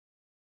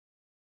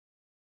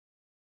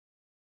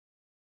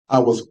I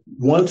was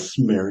once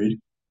married.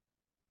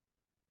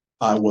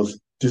 I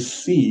was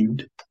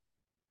deceived.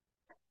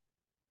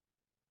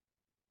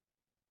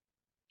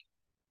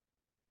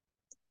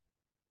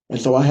 And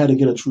so I had to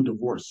get a true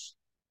divorce.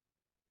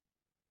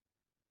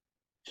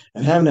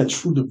 And having that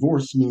true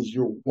divorce means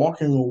you're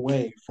walking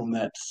away from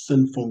that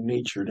sinful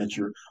nature that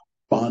you're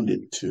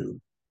bonded to.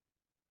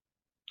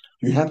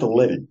 You have to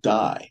let it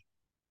die.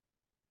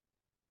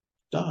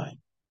 Die.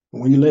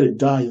 And when you let it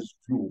die,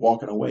 you're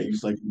walking away.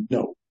 It's like,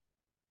 no,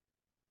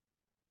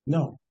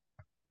 no.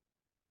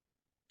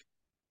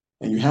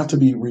 And you have to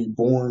be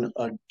reborn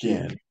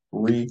again.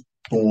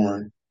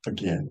 Reborn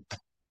again.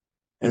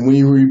 And when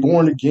you're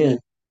reborn again,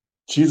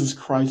 Jesus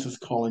Christ is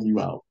calling you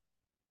out.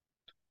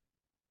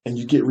 And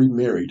you get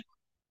remarried.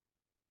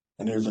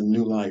 And there's a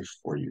new life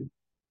for you.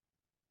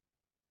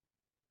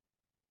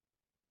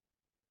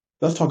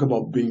 Let's talk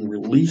about being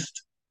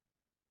released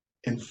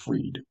and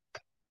freed.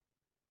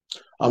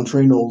 I'm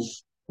Trey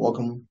Knowles.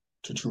 Welcome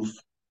to Truth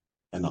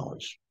and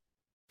Knowledge.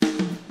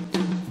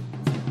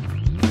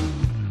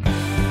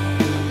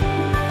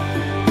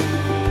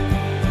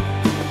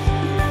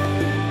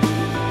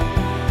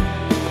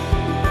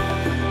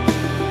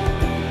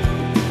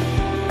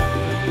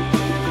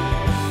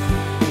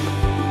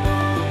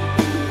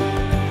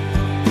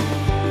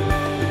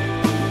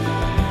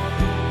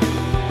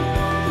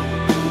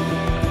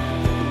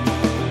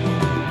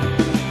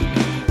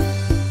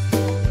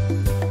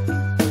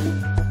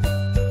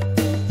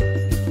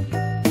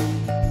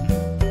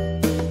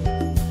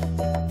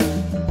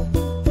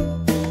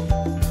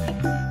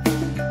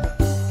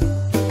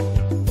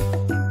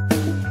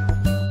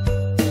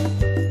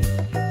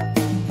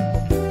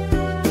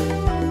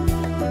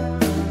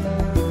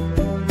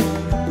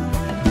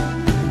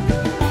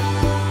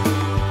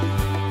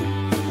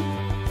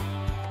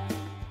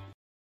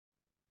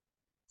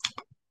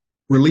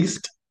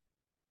 Released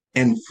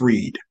and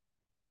freed.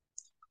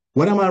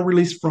 What am I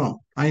released from?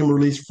 I am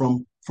released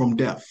from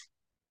death.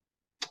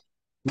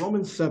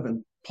 Romans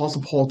 7,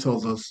 Apostle Paul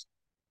tells us,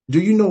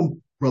 do you know,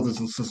 brothers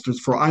and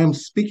sisters, for I am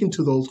speaking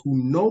to those who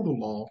know the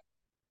law,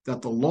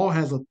 that the law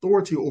has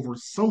authority over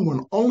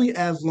someone only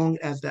as long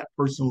as that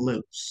person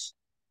lives.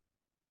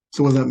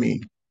 So what does that mean?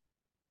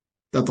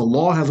 That the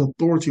law has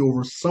authority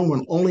over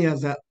someone only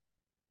as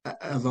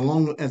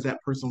long as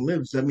that person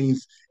lives. That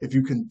means if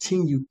you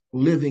continue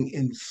living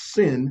in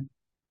sin,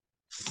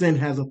 sin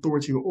has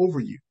authority over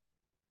you.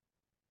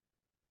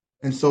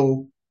 And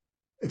so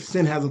if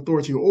sin has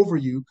authority over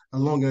you, as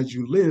long as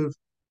you live,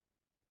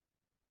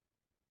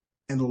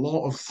 and the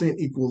law of sin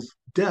equals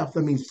death,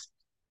 that means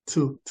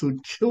to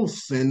kill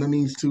sin, that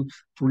means to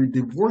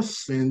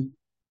divorce sin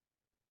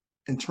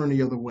and turn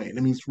the other way.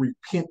 That means to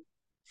repent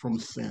from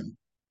sin.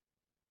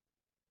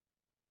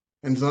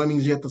 And so that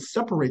means you have to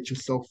separate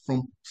yourself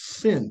from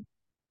sin,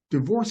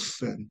 divorce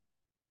sin.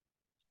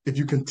 If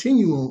you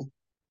continue on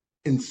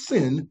in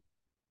sin,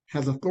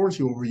 has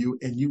authority over you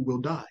and you will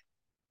die.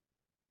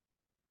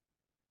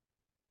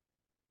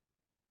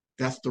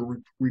 That's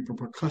the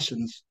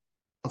repercussions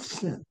of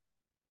sin.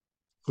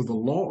 So the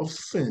law of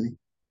sin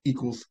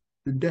equals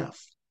the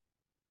death.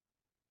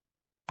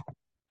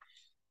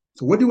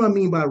 So what do I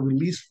mean by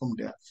release from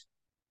death?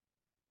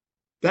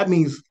 That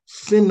means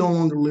sin no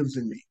longer lives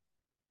in me.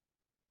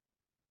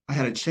 I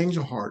had a change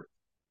of heart.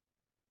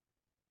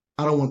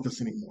 I don't want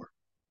this anymore.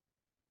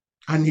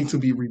 I need to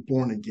be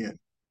reborn again.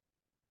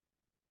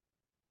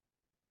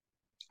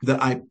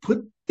 That I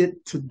put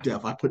it to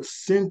death. I put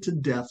sin to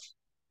death,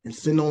 and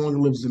sin no longer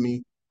lives in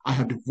me. I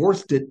have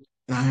divorced it,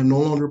 and I'm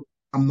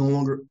no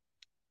longer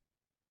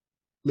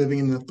living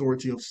in the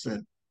authority of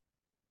sin.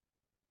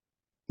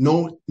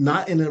 No,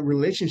 not in a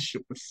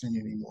relationship with sin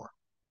anymore.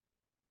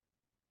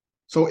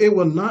 So it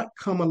will not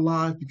come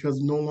alive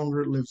because no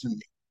longer it lives in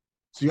me.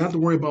 So you don't have to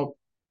worry about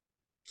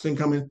sin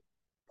coming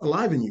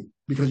alive in you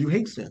because you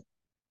hate sin.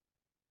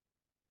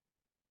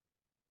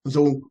 And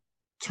so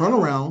turn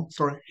around,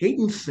 start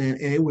hating sin,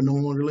 and it will no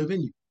longer live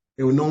in you.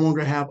 It will no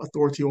longer have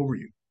authority over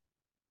you.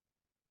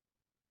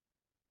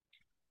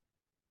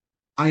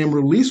 I am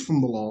released from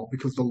the law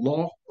because the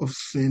law of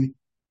sin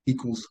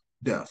equals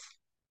death.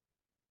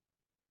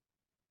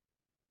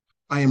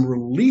 I am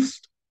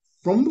released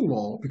from the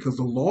law because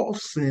the law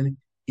of sin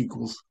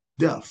equals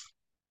death.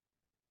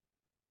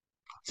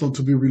 So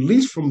to be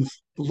released from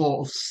the law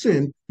of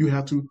sin, you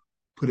have to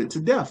put it to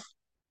death.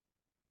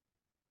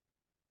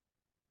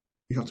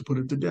 You have to put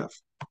it to death.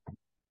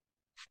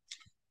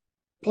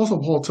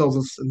 Apostle Paul tells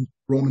us in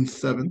Romans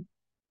 7,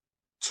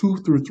 2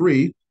 through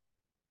 3,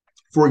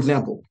 for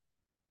example,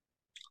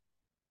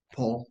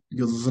 Paul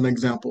gives us an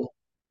example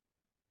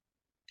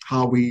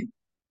how we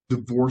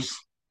divorce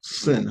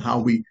sin, how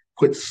we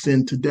put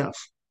sin to death,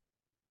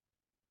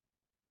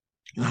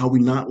 and how we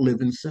not live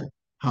in sin,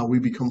 how we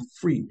become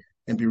free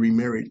and be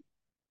remarried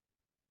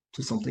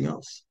to something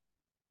else.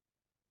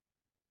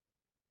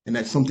 And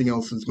that something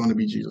else is going to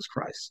be Jesus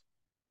Christ.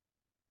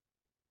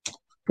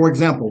 For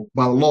example,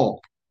 by law,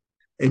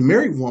 a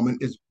married woman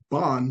is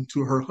bond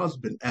to her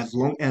husband as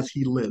long as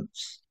he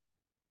lives.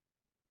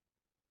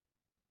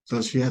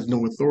 So she has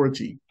no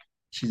authority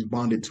she's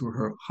bonded to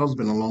her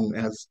husband as long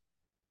as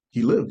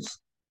he lives.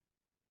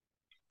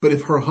 But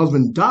if her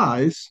husband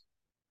dies,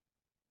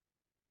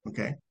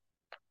 okay,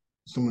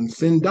 so when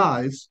sin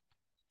dies,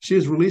 she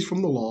is released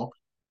from the law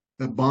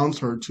that bonds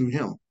her to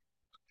him.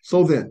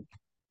 So then,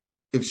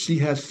 if she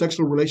has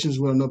sexual relations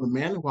with another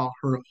man while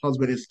her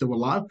husband is still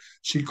alive,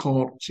 she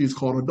is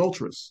called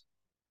adulteress.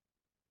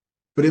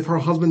 But if her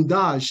husband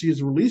dies, she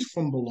is released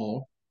from the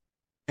law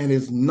and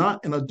is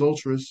not an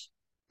adulteress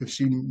if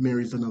she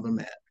marries another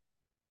man.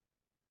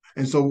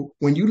 And so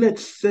when you let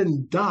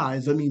sin die,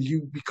 that means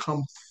you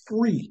become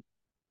free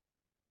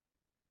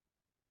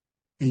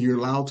and you're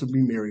allowed to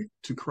be married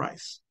to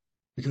Christ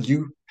because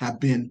you have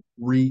been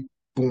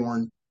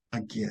reborn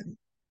again.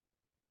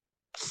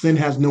 Sin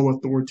has no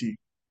authority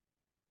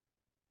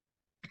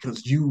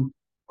because you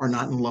are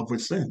not in love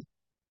with sin.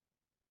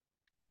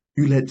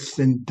 You let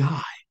sin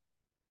die.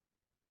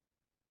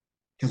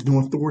 It has no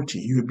authority.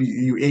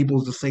 You're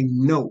able to say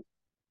no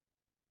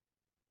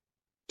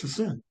to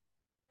sin.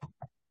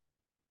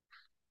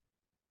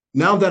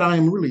 Now that I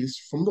am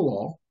released from the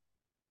law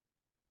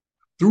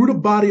through the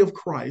body of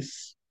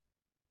Christ,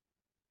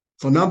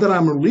 so now that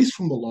I'm released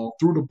from the law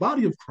through the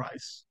body of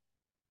Christ,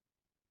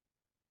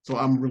 so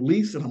I'm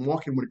released and I'm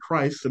walking with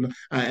Christ and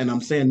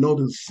I'm saying no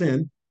to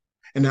sin.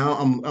 And now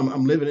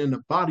I'm living in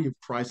the body of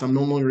Christ. I'm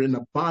no longer in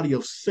the body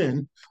of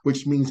sin,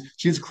 which means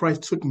Jesus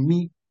Christ took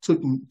me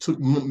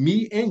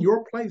in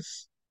your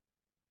place.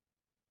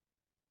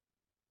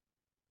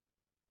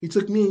 He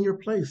took me in your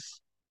place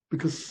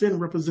because sin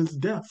represents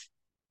death.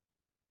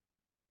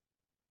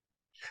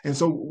 And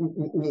so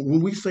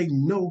when we say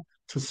no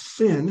to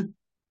sin,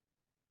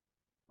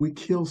 we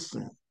kill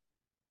sin.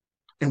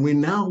 And we're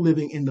now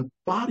living in the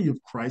body of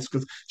Christ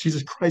because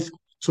Jesus Christ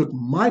took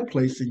my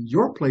place and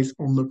your place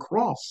on the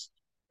cross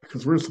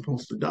because we're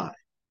supposed to die.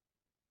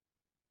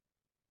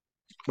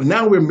 But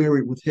now we're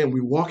married with him.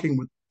 We're walking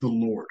with the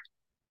Lord.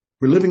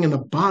 We're living in the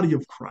body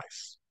of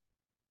Christ,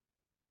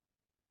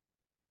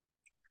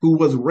 who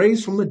was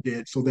raised from the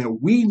dead so that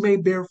we may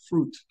bear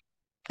fruit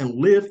and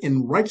live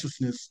in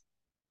righteousness,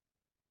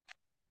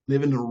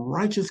 live in a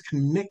righteous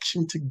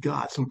connection to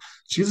God. So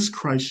Jesus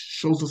Christ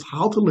shows us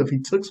how to live.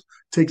 He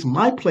takes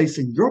my place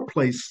and your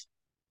place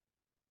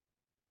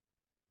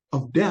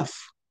of death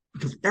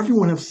because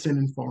everyone has sinned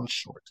and fallen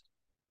short.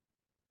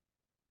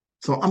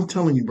 So I'm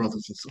telling you,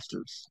 brothers and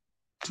sisters,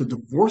 to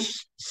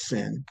divorce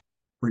sin,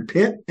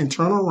 repent and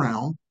turn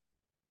around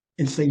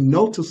and say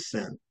no to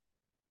sin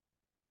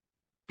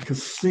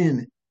because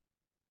sin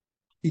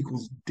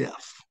equals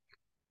death.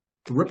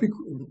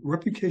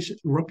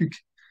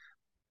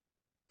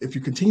 If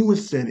you continue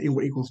with sin, it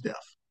will equals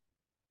death.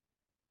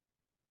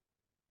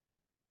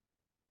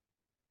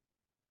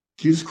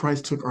 Jesus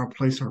Christ took our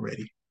place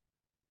already.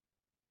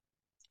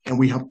 And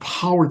we have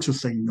power to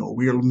say no.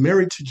 We are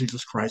married to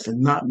Jesus Christ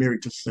and not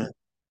married to sin.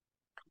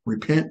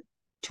 Repent,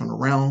 turn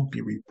around,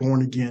 be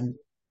reborn again,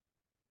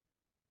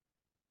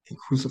 and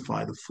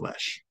crucify the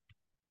flesh.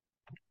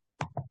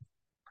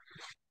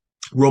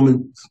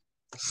 Romans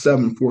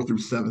 7, 4 through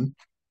 7.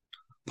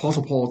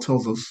 Apostle Paul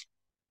tells us,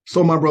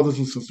 so my brothers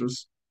and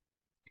sisters,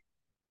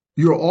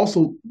 you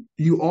also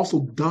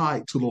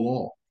died to the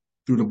law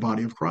through the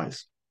body of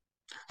Christ.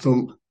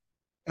 So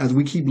as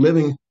we keep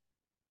living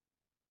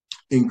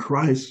in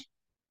Christ,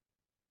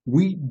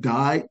 we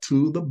died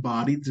to the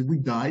body, we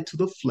died to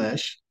the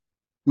flesh,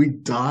 we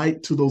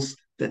died to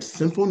that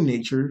sinful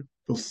nature,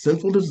 those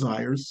sinful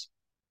desires.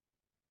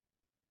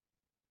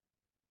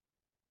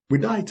 We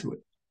died to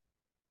it.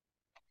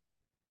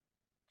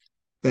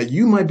 That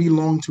you might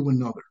belong to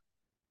another.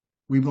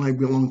 We might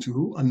belong to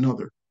who?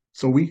 Another.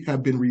 So we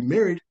have been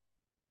remarried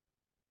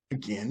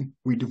again.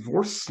 We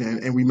divorced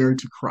sin and we married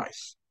to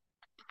Christ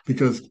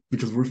because we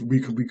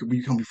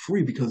become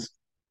free because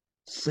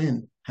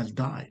sin has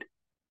died.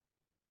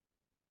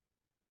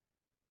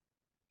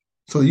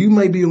 So you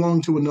may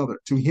belong to another,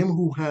 to him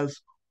who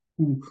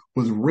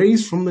was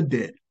raised from the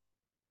dead,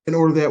 in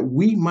order that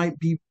we might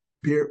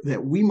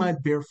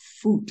bear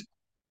fruit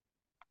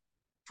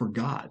for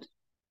God.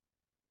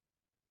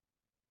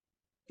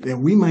 That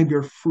we might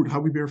bear fruit. How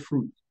we bear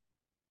fruit?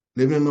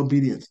 Living in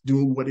obedience,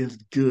 doing what is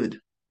good.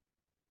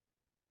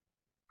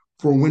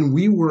 For when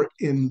we were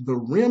in the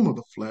realm of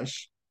the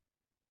flesh,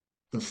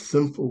 the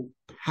sinful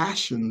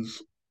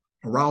passions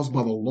aroused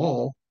by the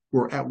law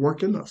were at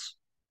work in us.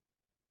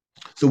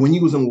 So when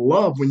you was in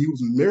love, when you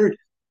was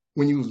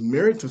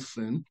married to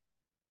sin,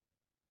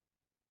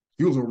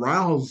 you was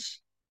aroused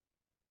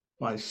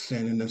by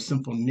sin and the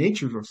simple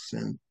natures of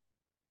sin.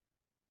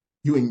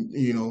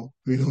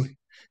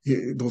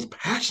 Those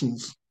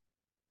passions.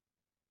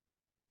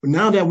 But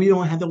now that we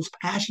don't have those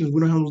passions,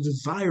 we don't have those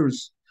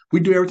desires, we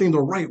do everything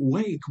the right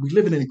way because we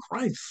live it in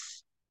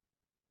Christ.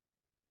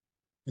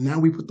 And now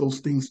we put those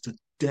things to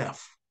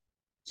death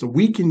so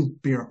we can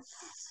bear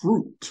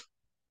fruit.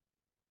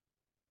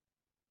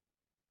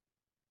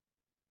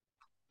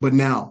 But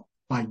now,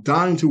 by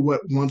dying to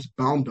what once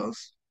bound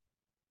us,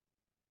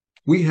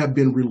 we have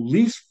been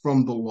released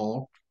from the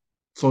law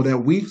so that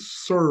we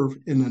serve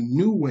in a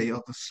new way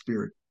of the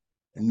Spirit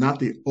and not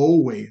the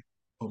old way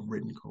of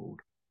written code.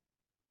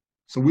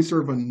 So we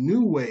serve a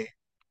new way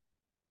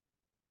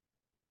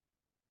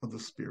of the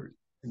Spirit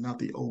and not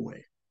the old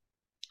way.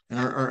 And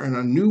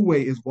our new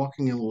way is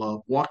walking in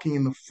love, walking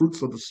in the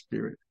fruits of the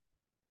Spirit.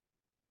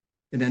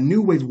 And that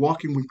new way is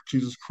walking with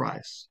Jesus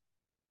Christ.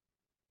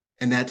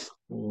 And that's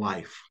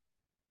life.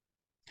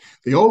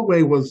 The old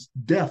way was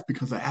death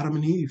because of Adam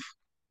and Eve.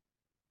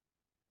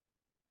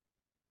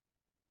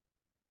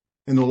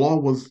 And the law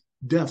was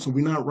death. So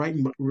we're not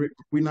writing, but we're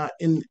not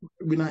in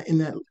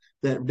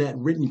that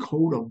written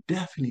code of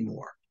death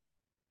anymore.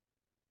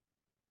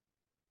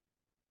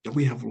 That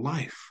we have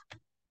life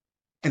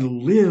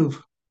and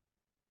live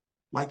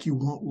like you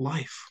want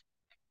life.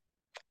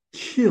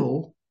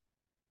 Kill,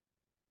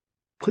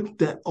 put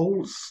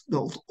those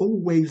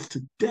old ways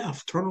to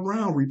death. Turn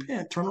around,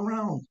 repent, turn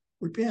around,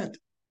 repent.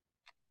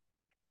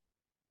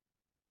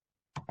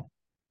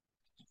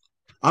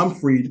 I'm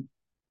freed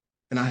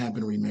and I have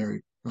been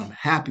remarried. And I'm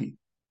happy.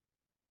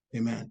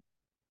 Amen.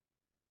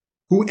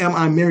 Who am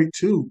I married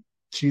to?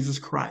 Jesus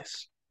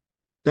Christ.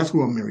 That's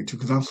who I'm married to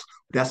because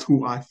that's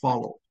who I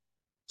follow.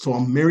 So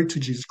I'm married to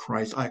Jesus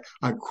Christ. I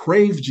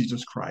crave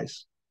Jesus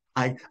Christ.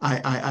 I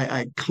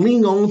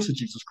cling on to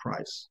Jesus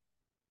Christ.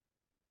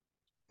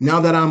 Now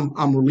that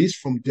I'm released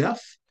from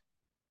death,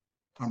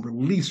 I'm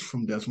released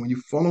from death. When you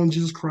follow in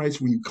Jesus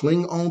Christ, when you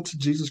cling on to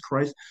Jesus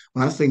Christ,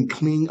 when I say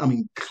cling, I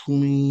mean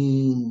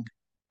cling.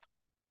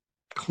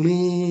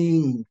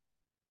 Cling.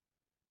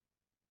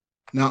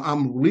 Now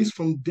I'm released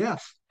from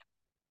death.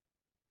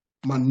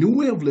 My new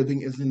way of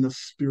living is in the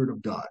Spirit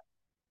of God.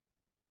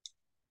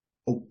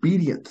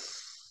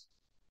 Obedience.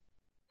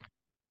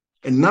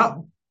 And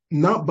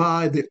not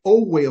by the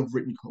old way of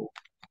written code.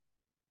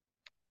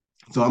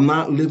 So I'm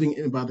not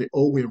living by the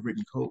old way of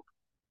written code.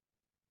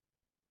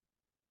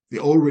 The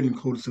old written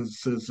code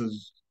says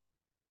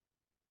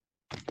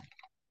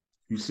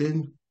you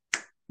sin,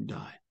 you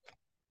die.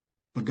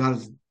 But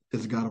God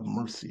is a God of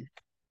mercy.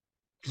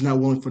 He's not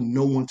willing for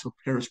no one to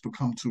perish but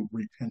come to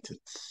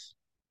repentance.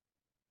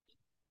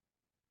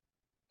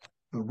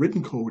 The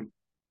written code,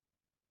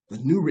 the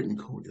new written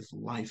code is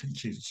life in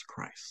Jesus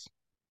Christ.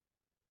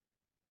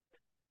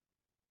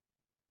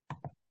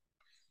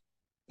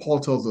 Paul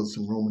tells us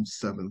in Romans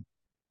 7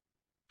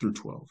 through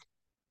 12.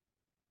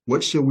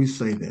 What shall we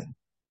say then?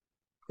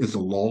 Is the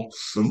law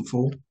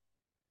sinful?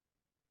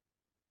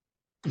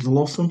 Is the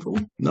law sinful?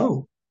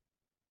 No.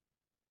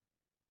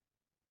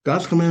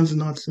 God's commands are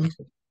not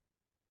sinful.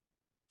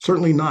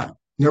 Certainly not.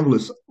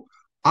 Nevertheless,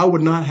 I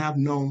would not have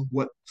known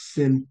what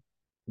sin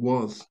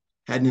was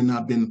had it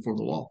not been for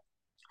the law.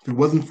 If it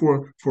wasn't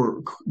for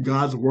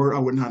God's word, I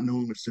would not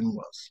know what sin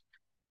was.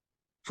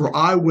 For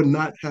I would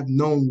not have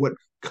known what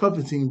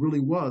coveting really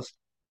was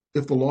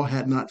if the law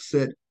had not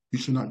said you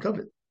should not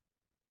covet.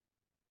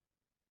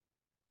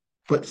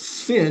 But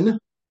sin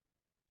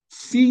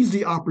seized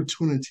the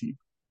opportunity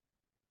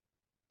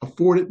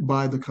afforded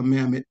by the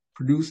commandment,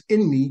 produced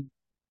in me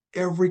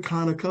every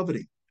kind of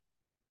coveting.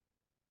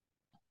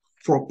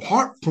 For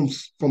apart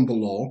from the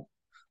law,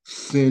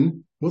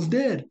 sin was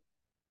dead.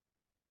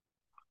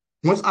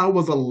 Once I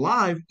was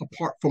alive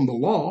apart from the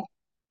law,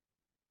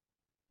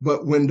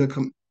 but when the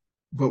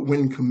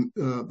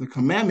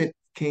commandment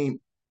came,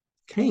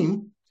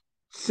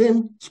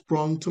 sin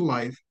sprung to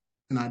life,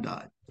 and I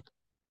died.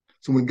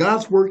 So when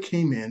God's word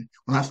came in,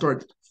 when I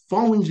started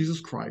following Jesus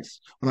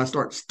Christ, when I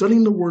started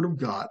studying the word of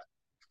God,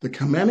 the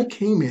commandment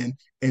came in,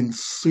 and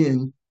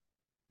sin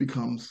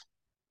becomes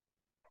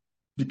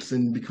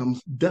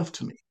death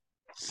to me.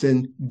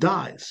 Sin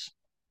dies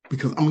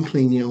because I'm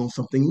clinging on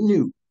something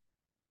new.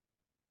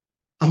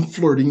 I'm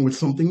flirting with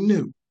something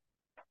new.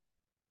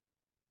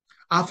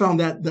 I found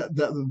that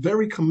the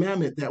very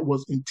commandment that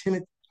was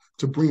intended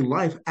to bring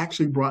life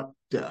actually brought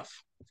death.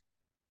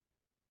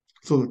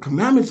 So the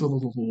commandments of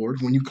the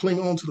Lord, when you cling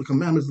on to the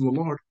commandments of the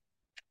Lord,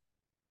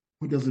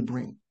 what does it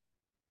bring?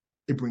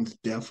 It brings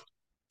death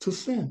to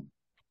sin.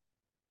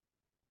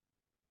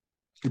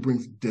 It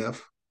brings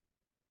death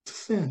to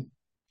sin.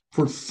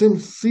 For sin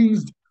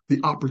seized the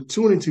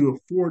opportunity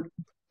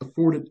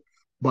afforded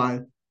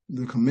by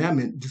the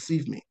commandment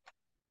deceived me.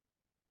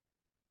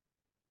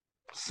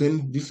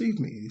 Sin deceived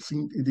me.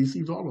 It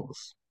deceives all of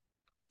us.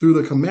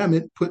 Through the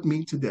commandment, put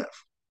me to death.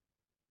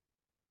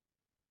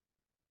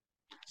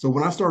 So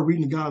when I started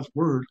reading God's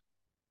word,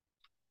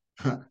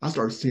 I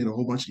started seeing a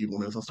whole bunch of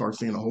evilness. I started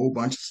seeing a whole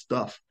bunch of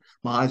stuff.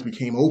 My eyes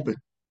became open.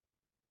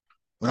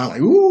 When I was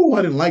like, ooh,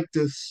 I didn't like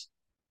this.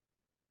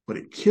 But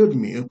it killed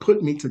me. It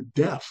put me to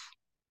death.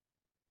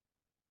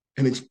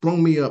 And it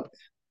sprung me up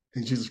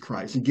in Jesus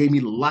Christ. It gave me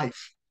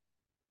life.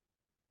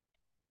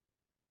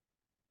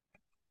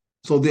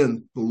 So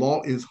then the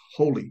law is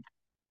holy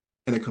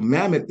and the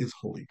commandment is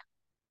holy.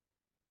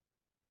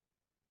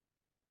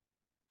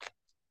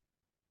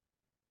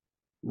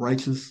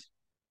 Righteous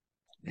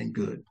and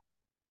good.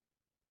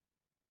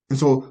 And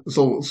so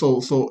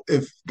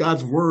if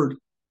God's word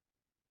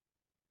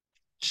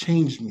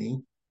changed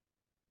me,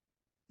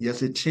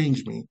 yes, it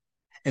changed me,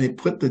 and it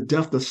put to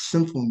death the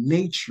sinful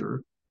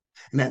nature,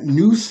 and that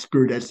new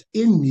spirit that's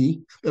in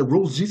me that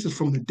rose Jesus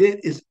from the dead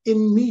is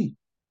in me.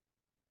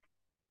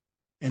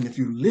 And if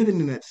you're living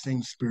in that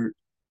same spirit,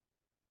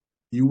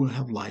 you will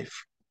have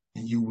life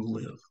and you will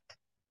live.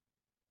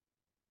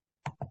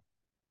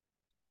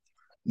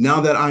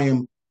 Now that I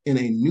am in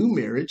a new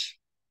marriage,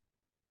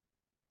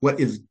 what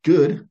is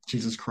good,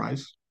 Jesus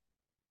Christ,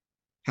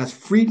 has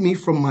freed me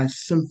from my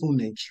sinful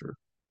nature.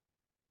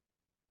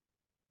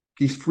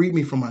 He's freed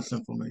me from my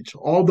sinful nature.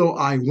 Although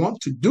I want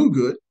to do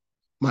good,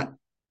 my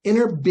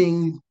inner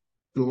being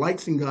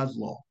delights in God's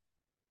law.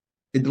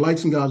 It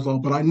delights in God's law,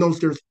 but I know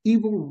there's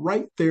evil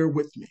right there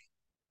with me.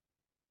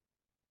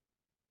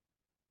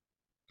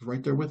 It's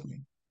right there with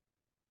me.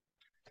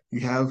 You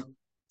have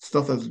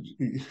stuff that's,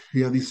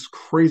 you have these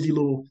crazy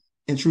little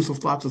intrusive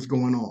thoughts that's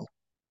going on,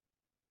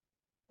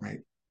 right?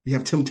 You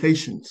have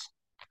temptations,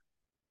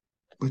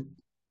 but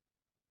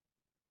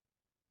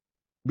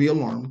be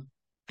alarmed.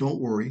 Don't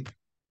worry,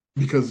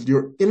 because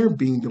your inner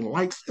being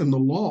delights in the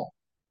law.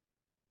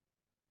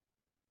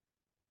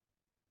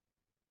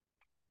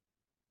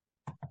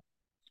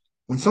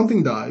 When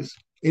something dies,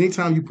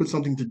 anytime you put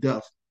something to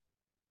death,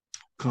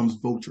 comes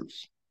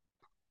vultures.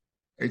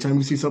 Every time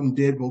you see something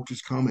dead,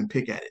 vultures come and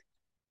pick at it.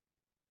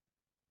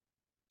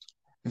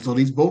 And so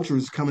these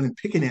vultures coming and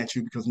picking at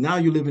you because now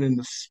you're living in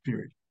the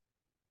spirit.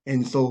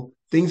 And so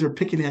things are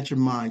picking at your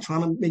mind,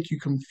 trying to make you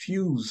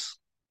confuse.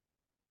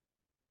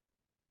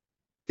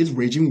 Is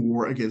waging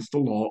war against the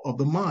law of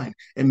the mind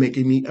and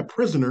making me a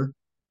prisoner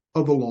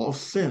of the law of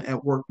sin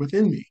at work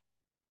within me.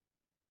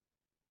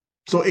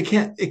 So it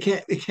can't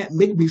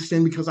make me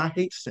sin because I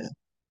hate sin.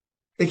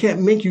 It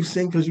can't make you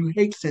sin because you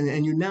hate sin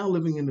and you're now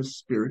living in the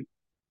spirit.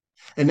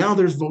 And now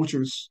there's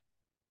vultures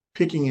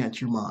picking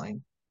at your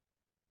mind,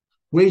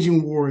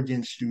 waging war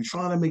against you,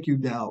 trying to make you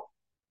doubt.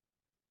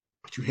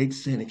 But you hate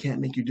sin. It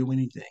can't make you do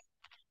anything.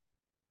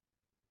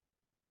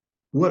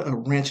 What a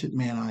wretched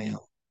man I am,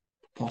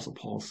 Apostle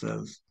Paul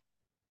says.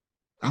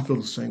 I feel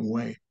the same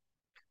way.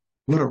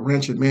 What a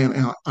wretched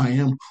man I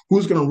am.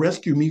 Who's going to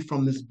rescue me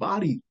from this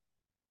body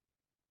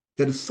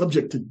that is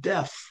subject to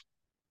death?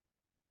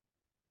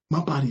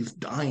 My body is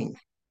dying.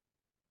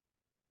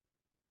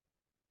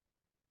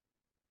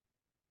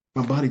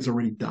 My body's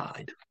already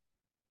died.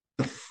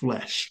 The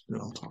flesh that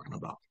I'm talking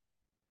about,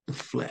 the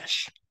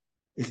flesh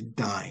is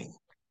dying.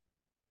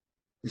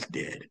 It's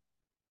dead.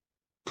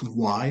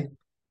 Why?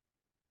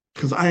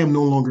 Because I am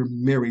no longer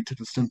married to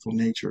the sinful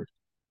nature.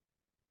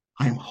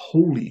 I am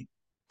holy.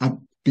 I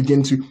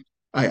begin to,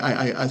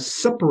 I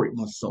separate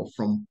myself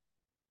from,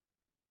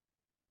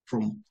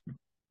 from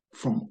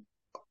from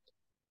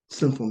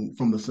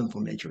the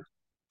sinful nature.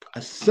 I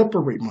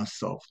separate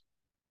myself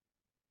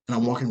and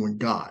I'm walking with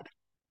God.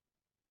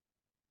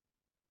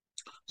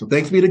 So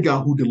thanks be to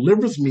God who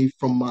delivers me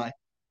from my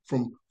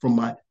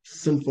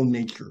sinful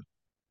nature,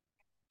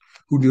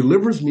 who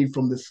delivers me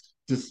from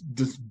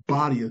this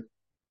body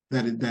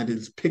that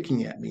is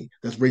picking at me,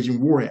 that's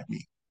raging war at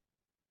me.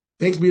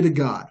 Thanks be to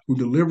God who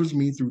delivers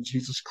me through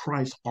Jesus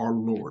Christ, our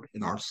Lord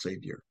and our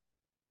Savior.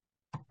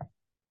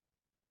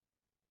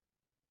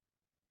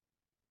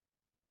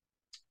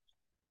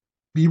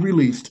 Be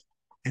released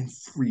and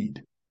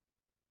freed.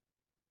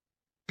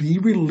 Be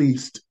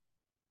released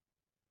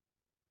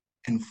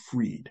and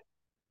freed.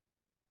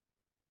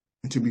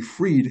 And to be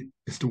freed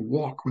is to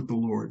walk with the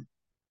Lord,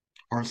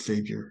 our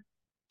Savior,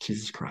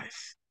 Jesus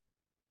Christ.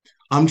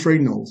 I'm Trey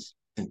Knowles,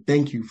 and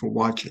thank you for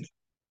watching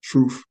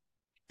Truth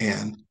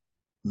and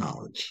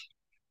Knowledge.